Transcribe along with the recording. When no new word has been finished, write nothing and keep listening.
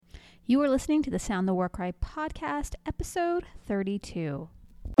You are listening to the Sound the War Cry podcast, episode 32.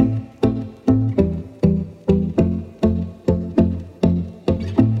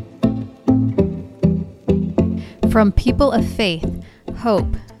 From people of faith,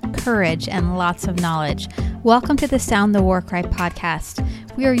 hope, courage, and lots of knowledge, welcome to the Sound the War Cry podcast.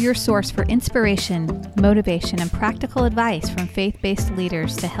 We are your source for inspiration, motivation, and practical advice from faith-based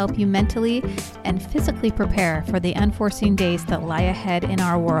leaders to help you mentally and physically prepare for the unforeseen days that lie ahead in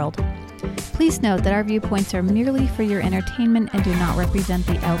our world. Please note that our viewpoints are merely for your entertainment and do not represent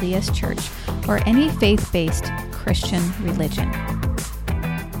the LDS Church or any faith-based Christian religion.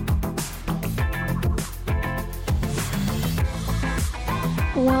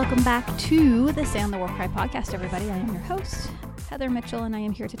 Welcome back to the Sound the War Cry podcast, everybody. I am your host, Heather Mitchell, and I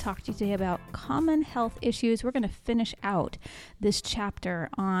am here to talk to you today about common health issues. We're going to finish out this chapter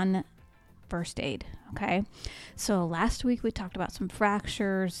on first aid, okay? So last week we talked about some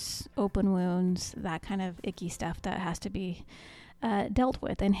fractures, open wounds, that kind of icky stuff that has to be dealt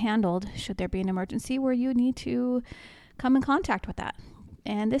with and handled should there be an emergency where you need to come in contact with that.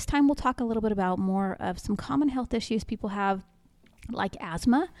 And this time we'll talk a little bit about more of some common health issues people have, like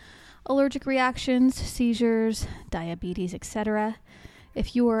asthma, allergic reactions, seizures, diabetes, etc.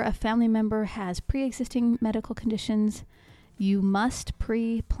 If your a family member has pre-existing medical conditions, you must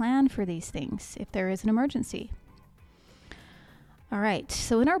pre-plan for these things if there is an emergency. All right,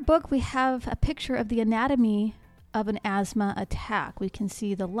 so in our book, we have a picture of the anatomy of an asthma attack. We can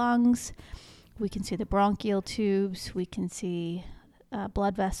see the lungs, we can see the bronchial tubes, we can see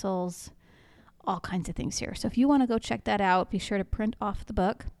blood vessels, all kinds of things here. So if you want to go check that out, be sure to print off the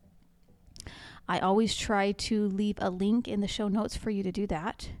book. I always try to leave a link in the show notes for you to do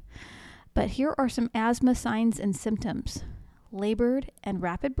that. But here are some asthma signs and symptoms: labored and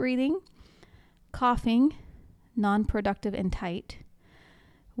rapid breathing, coughing, non-productive and tight,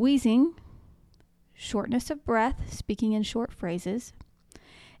 wheezing, shortness of breath, speaking in short phrases,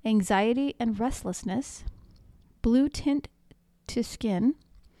 anxiety and restlessness, blue tint to skin,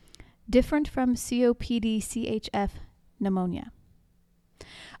 different from COPD, CHF, pneumonia.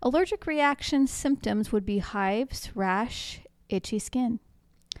 Allergic reaction symptoms would be hives, rash, itchy skin,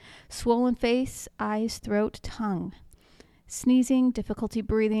 swollen face, eyes, throat, tongue, sneezing, difficulty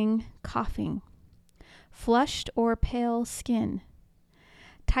breathing, coughing, flushed or pale skin,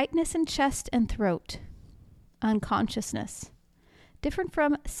 tightness in chest and throat, unconsciousness, different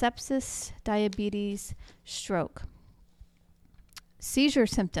from sepsis, diabetes, stroke. Seizure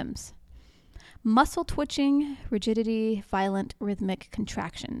symptoms: muscle twitching, rigidity, violent rhythmic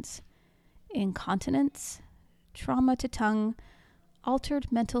contractions, incontinence, trauma to tongue,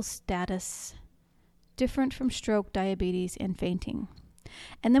 altered mental status, different from stroke, diabetes, and fainting.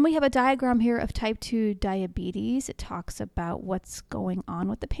 And then we have a diagram here of type 2 diabetes. It talks about what's going on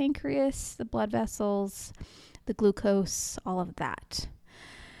with the pancreas, the blood vessels, the glucose, all of that.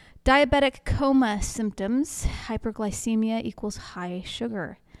 Diabetic coma symptoms: hyperglycemia equals high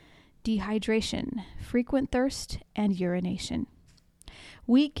sugar, dehydration, frequent thirst, and urination.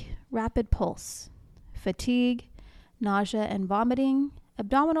 Weak, rapid pulse, fatigue, nausea and vomiting,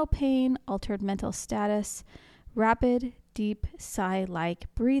 abdominal pain, altered mental status, rapid, deep,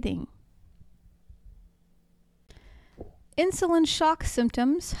 sigh-like breathing. Insulin shock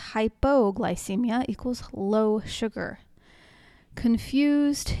symptoms: hypoglycemia equals low sugar,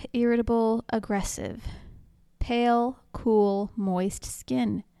 confused, irritable, aggressive, pale, cool, moist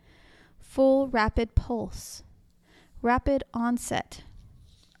skin, full, rapid pulse, rapid onset,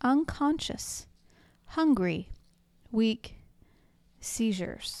 unconscious, hungry, weak,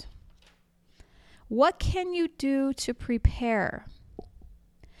 seizures. What can you do to prepare?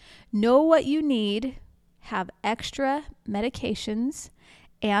 Know what you need, have extra medications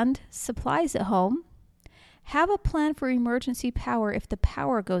and supplies at home. Have a plan for emergency power if the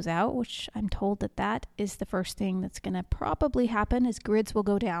power goes out, which I'm told that is the first thing that's going to probably happen, is grids will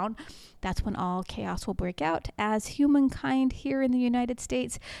go down. That's when all chaos will break out, as humankind here in the United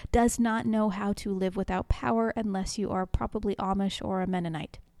States does not know how to live without power unless you are probably Amish or a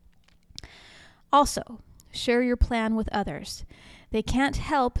Mennonite. Also, share your plan with others. They can't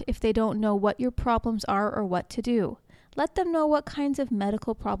help if they don't know what your problems are or what to do. Let them know what kinds of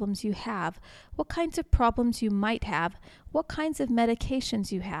medical problems you have, what kinds of problems you might have, what kinds of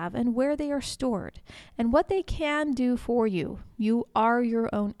medications you have, and where they are stored, and what they can do for you. You are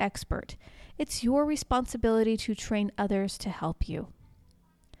your own expert. It's your responsibility to train others to help you.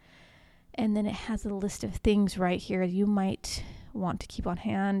 And then it has a list of things right here you might want to keep on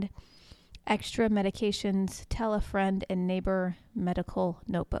hand. Extra medications, tell a friend and neighbor, medical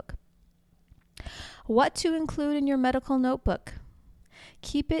notebook. What to include in your medical notebook: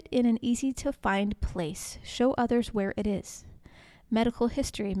 Keep it in an easy-to-find place. Show others where it is. Medical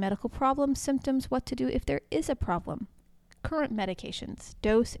history, medical problems, symptoms, what to do if there is a problem. Current medications,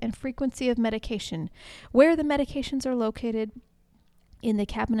 dose and frequency of medication, where the medications are located, in the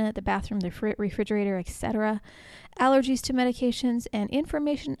cabinet, the bathroom, the refrigerator, etc. Allergies to medications, and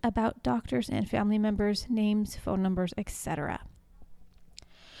information about doctors and family members, names, phone numbers, etc.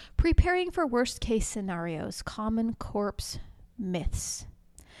 Preparing for worst-case scenarios, common corpse myths.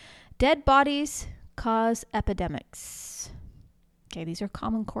 Dead bodies cause epidemics. Okay, these are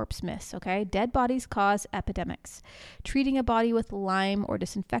common corpse myths, okay? Dead bodies cause epidemics. Treating a body with lime or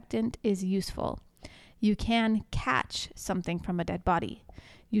disinfectant is useful. You can catch something from a dead body.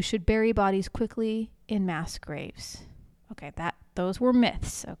 You should bury bodies quickly in mass graves. Okay, those were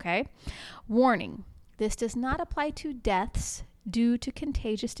myths, okay? Warning, this does not apply to deaths due to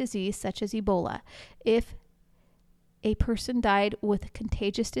contagious disease such as Ebola. If a person died with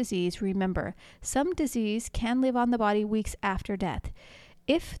contagious disease, remember, some disease can live on the body weeks after death.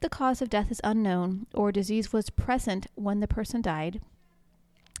 If the cause of death is unknown or disease was present when the person died,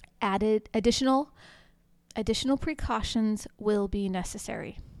 additional precautions will be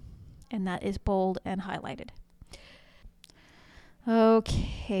necessary. And that is bold and highlighted.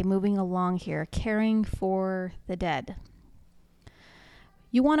 Okay, moving along here. Caring for the dead.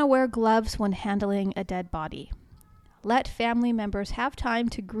 You want to wear gloves when handling a dead body. Let family members have time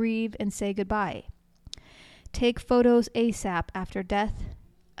to grieve and say goodbye. Take photos ASAP after death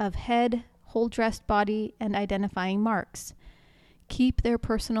of head, whole dressed body, and identifying marks. Keep their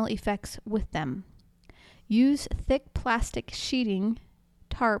personal effects with them. Use thick plastic sheeting,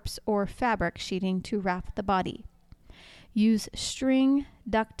 tarps, or fabric sheeting to wrap the body. Use string,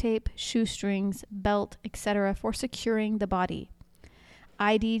 duct tape, shoestrings, belt, etc. for securing the body.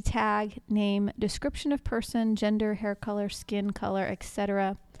 ID tag, name, description of person, gender, hair color, skin color,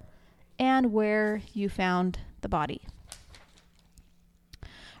 etc., and where you found the body.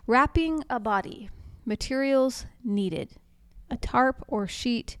 Wrapping a body. Materials needed. A tarp or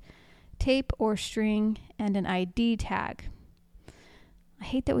sheet, tape or string, and an ID tag. I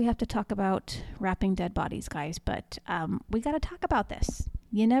hate that we have to talk about wrapping dead bodies, guys, but we got to talk about this.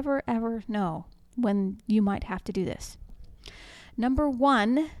 You never, ever know when you might have to do this. Number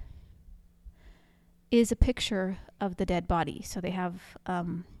 1 is a picture of the dead body. So they have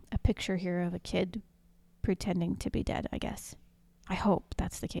a picture here of a kid pretending to be dead, I guess. I hope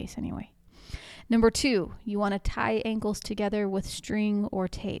that's the case anyway. Number 2, you want to tie ankles together with string or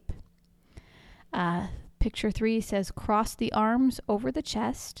tape. Picture 3 says cross the arms over the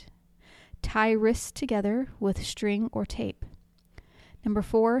chest, tie wrists together with string or tape. Number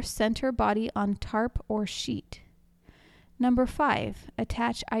 4, center body on tarp or sheet. Number 5,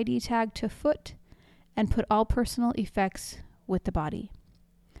 attach ID tag to foot and put all personal effects with the body.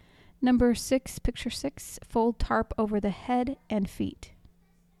 Number 6, picture 6, fold tarp over the head and feet.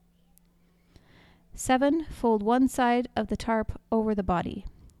 7, fold one side of the tarp over the body.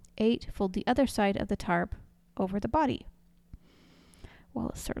 8, fold the other side of the tarp over the body. Well,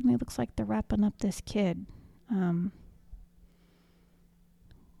 it certainly looks like they're wrapping up this kid.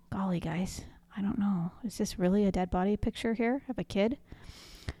 Golly, guys, I don't know. Is this really a dead body picture here of a kid?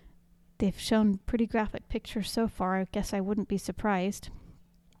 They've shown pretty graphic pictures so far. I guess I wouldn't be surprised.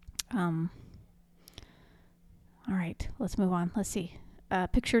 All right, let's move on. Let's see.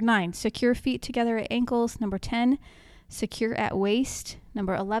 Picture 9, secure feet together at ankles. Number 10, secure at waist.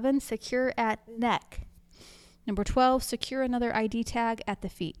 Number 11, secure at neck. Number 12, secure another ID tag at the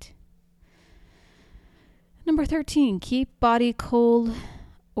feet. Number 13, keep body cold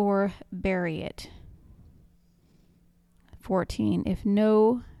or bury it. 14, if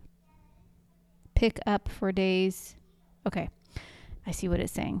no, pick up for days. Okay, I see what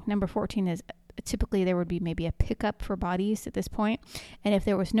it's saying. Number 14 is typically there would be maybe a pickup for bodies at this point. And if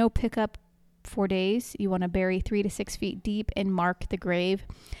there was no pickup for days, you want to bury 3 to 6 feet deep and mark the grave.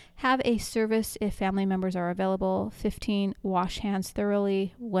 Have a service if family members are available. 15, wash hands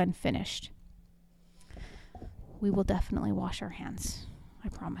thoroughly when finished. We will definitely wash our hands, I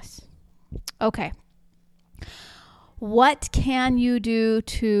promise. Okay. What can you do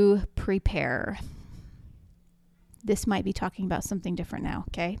to prepare? This might be talking about something different now,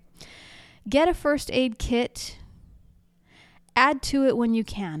 okay? Get a first aid kit. Add to it when you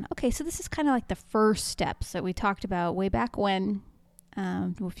can. Okay, so this is kind of like the first steps that we talked about way back when.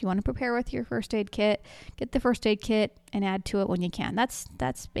 If you want to prepare with your first aid kit, get the first aid kit and add to it when you can.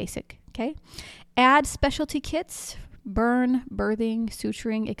 That's basic, okay? Add specialty kits, burn, birthing,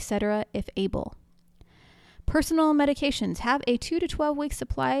 suturing, etc. if able. Personal medications. Have a 2 to 12 week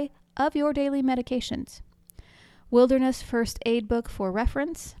supply of your daily medications. Wilderness First Aid Book for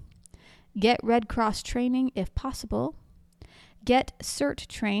reference. Get Red Cross training if possible. Get CERT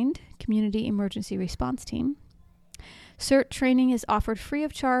trained, Community Emergency Response Team. CERT training is offered free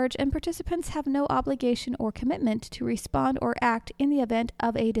of charge, and participants have no obligation or commitment to respond or act in the event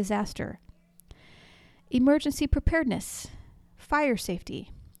of a disaster. Emergency preparedness, fire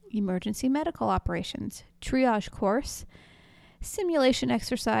safety, emergency medical operations, triage course, simulation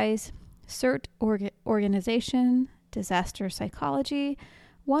exercise, CERT organization, disaster psychology,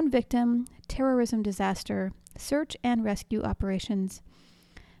 one victim, terrorism disaster, search and rescue operations.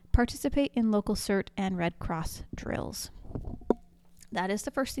 Participate in local CERT and Red Cross drills. That is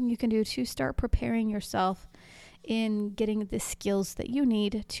the first thing you can do to start preparing yourself in getting the skills that you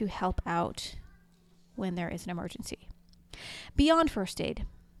need to help out when there is an emergency. Beyond first aid.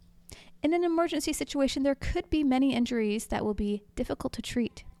 In an emergency situation, there could be many injuries that will be difficult to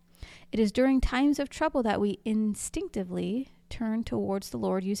treat. It is during times of trouble that we instinctively turn towards the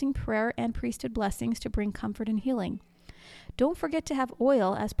Lord, using prayer and priesthood blessings to bring comfort and healing. Don't forget to have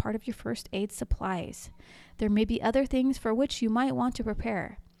oil as part of your first aid supplies. There may be other things for which you might want to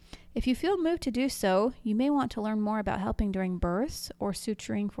prepare. If you feel moved to do so, you may want to learn more about helping during births or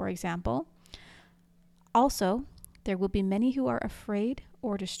suturing, for example. Also, there will be many who are afraid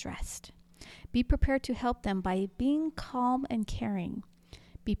or distressed. Be prepared to help them by being calm and caring.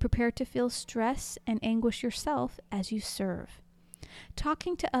 Be prepared to feel stress and anguish yourself as you serve.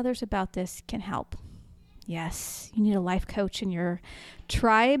 Talking to others about this can help. Yes, you need a life coach in your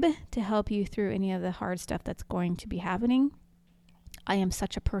tribe to help you through any of the hard stuff that's going to be happening. I am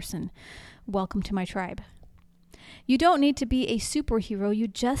such a person. Welcome to my tribe. You don't need to be a superhero. You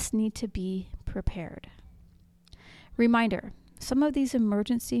just need to be prepared. Reminder, some of these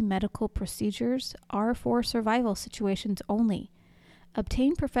emergency medical procedures are for survival situations only.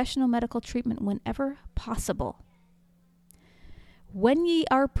 Obtain professional medical treatment whenever possible. When ye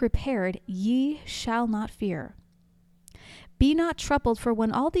are prepared, ye shall not fear. Be not troubled, for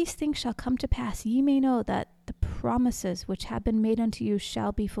when all these things shall come to pass, ye may know that the promises which have been made unto you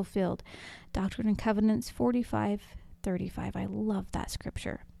shall be fulfilled. Doctrine and Covenants 45:35. I love that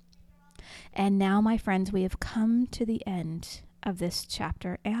scripture. And now, my friends, we have come to the end of this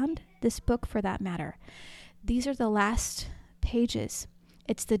chapter and this book for that matter. These are the last pages.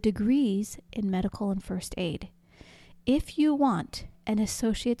 It's the degrees in medical and first aid. If you want an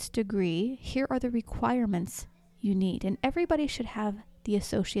associate's degree, here are the requirements you need. And everybody should have the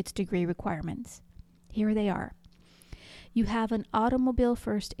associate's degree requirements. Here they are. You have an automobile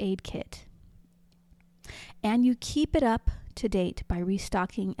first aid kit. And you keep it up to date by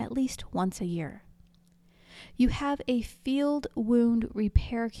restocking at least once a year. You have a field wound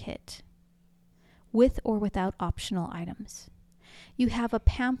repair kit with or without optional items. You have a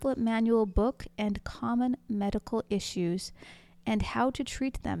pamphlet manual book and common medical issues and how to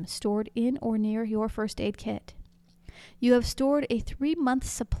treat them stored in or near your first aid kit. You have stored a 3-month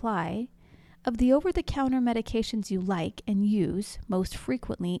supply of the over-the-counter medications you like and use most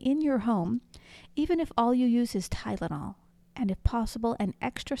frequently in your home, even if all you use is Tylenol, and if possible, an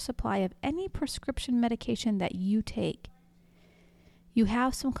extra supply of any prescription medication that you take. You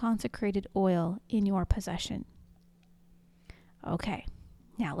have some consecrated oil in your possession. Okay,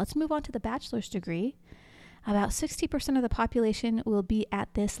 now let's move on to the bachelor's degree. About 60% of the population will be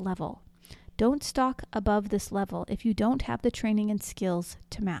at this level. Don't stock above this level if you don't have the training and skills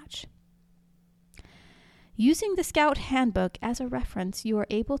to match. Using the Scout Handbook as a reference, you are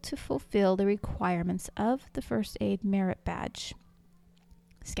able to fulfill the requirements of the First Aid Merit Badge.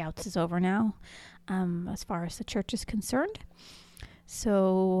 Scouts is over now, as far as the church is concerned.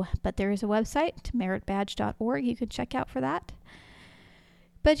 But there is a website, meritbadge.org, you can check out for that.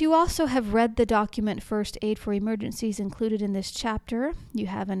 But you also have read the document First Aid for Emergencies included in this chapter. You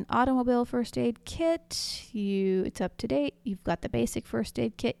have an automobile first aid kit. It's up to date. You've got the basic first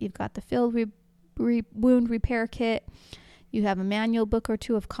aid kit. You've got the field wound repair kit. You have a manual book or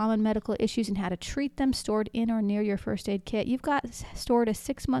two of common medical issues and how to treat them stored in or near your first aid kit. You've got stored a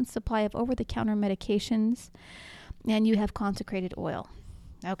 6-month supply of over-the-counter medications, and you have consecrated oil.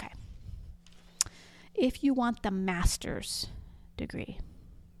 Okay. If you want the master's degree,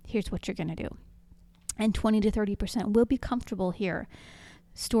 here's what you're going to do. And 20 to 30% will be comfortable here.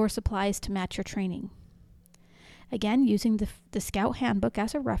 Store supplies to match your training. Again, using the Scout Handbook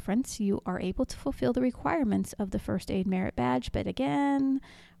as a reference, you are able to fulfill the requirements of the First Aid Merit Badge. But again,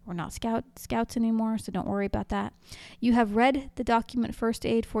 we're not scouts anymore, so don't worry about that. You have read the document First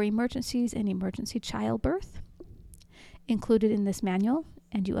Aid for Emergencies and Emergency Childbirth included in this manual,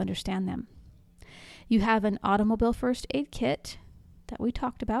 and you understand them. You have an automobile first aid kit that we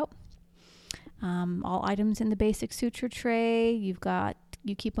talked about. All items in the basic suture tray.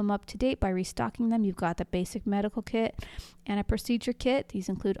 You keep them up to date by restocking them. You've got the basic medical kit and a procedure kit. These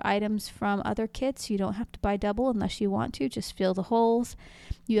include items from other kits. You don't have to buy double unless you want to. Just fill the holes.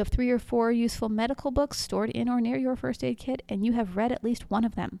 You have 3 or 4 useful medical books stored in or near your first aid kit, and you have read at least one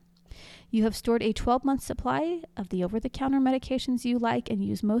of them. You have stored a 12-month supply of the over-the-counter medications you like and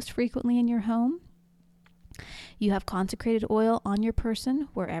use most frequently in your home. You have consecrated oil on your person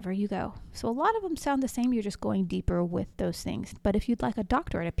wherever you go. So a lot of them sound the same. You're just going deeper with those things. But if you'd like a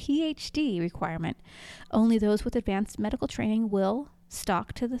doctorate, a PhD requirement, only those with advanced medical training will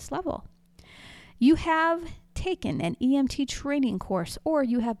stock to this level. You have taken an EMT training course, or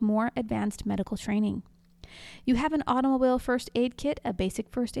you have more advanced medical training. You have an automobile first aid kit, a basic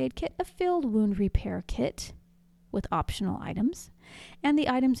first aid kit, a filled wound repair kit with optional items, and the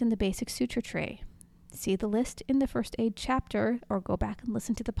items in the basic suture tray. See the list in the first aid chapter, or go back and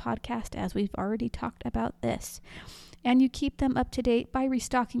listen to the podcast as we've already talked about this. And you keep them up to date by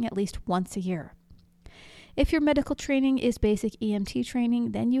restocking at least once a year. If your medical training is basic EMT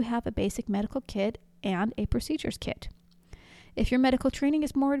training, then you have a basic medical kit and a procedures kit. If your medical training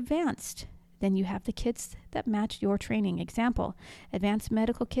is more advanced, then you have the kits that match your training. Example, advanced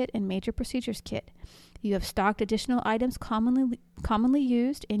medical kit and major procedures kit. You have stocked additional items commonly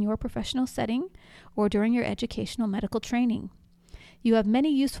used in your professional setting or during your educational medical training. You have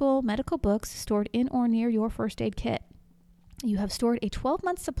many useful medical books stored in or near your first aid kit. You have stored a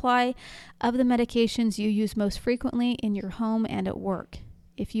 12-month supply of the medications you use most frequently in your home and at work,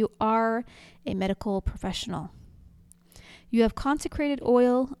 if you are a medical professional. You have consecrated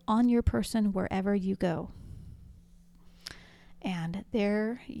oil on your person wherever you go. And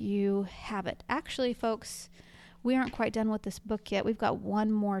there you have it. Actually, folks, we aren't quite done with this book yet. We've got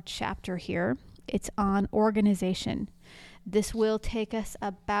one more chapter here. It's on organization. This will take us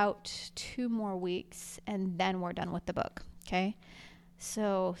about 2 more weeks, and then we're done with the book, okay?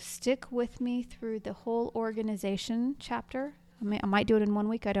 So stick with me through the whole organization chapter. I might do it in 1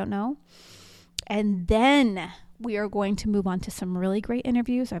 week, I don't know. And then we are going to move on to some really great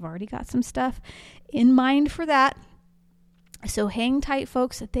interviews. I've already got some stuff in mind for that. So hang tight,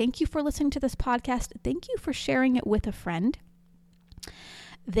 folks. Thank you for listening to this podcast. Thank you for sharing it with a friend.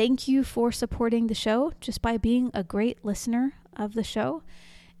 Thank you for supporting the show just by being a great listener of the show.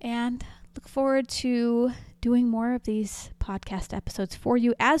 And look forward to doing more of these podcast episodes for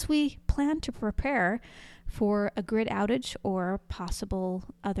you as we plan to prepare for a grid outage or possible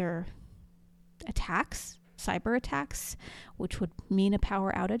other attacks, cyber attacks, which would mean a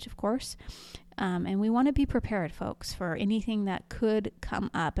power outage, of course. And we want to be prepared, folks, for anything that could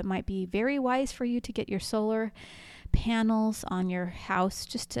come up. It might be very wise for you to get your solar panels on your house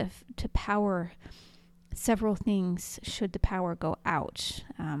just to power several things should the power go out.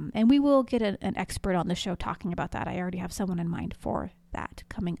 And we will get an expert on the show talking about that. I already have someone in mind for that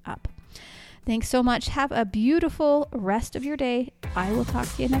coming up. Thanks so much. Have a beautiful rest of your day. I will talk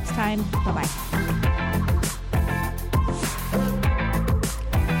to you next time. Bye-bye.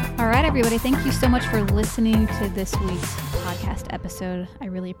 All right, everybody. Thank you so much for listening to this week's podcast episode. I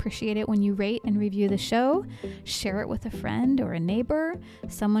really appreciate it when you rate and review the show, share it with a friend or a neighbor,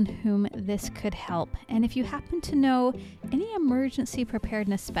 someone whom this could help. And if you happen to know any emergency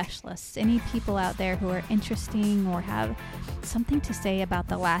preparedness specialists, any people out there who are interesting or have something to say about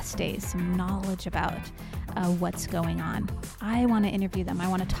the last days, some knowledge about what's going on, I want to interview them. I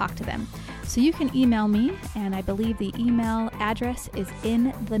want to talk to them. So you can email me, and I believe the email address is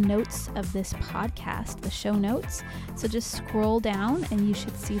in the notes of this podcast, the show notes. So just scroll down and you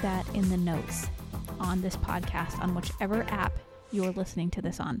should see that in the notes on this podcast on whichever app you're listening to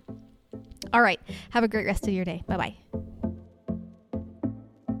this on. All right. Have a great rest of your day. Bye-bye.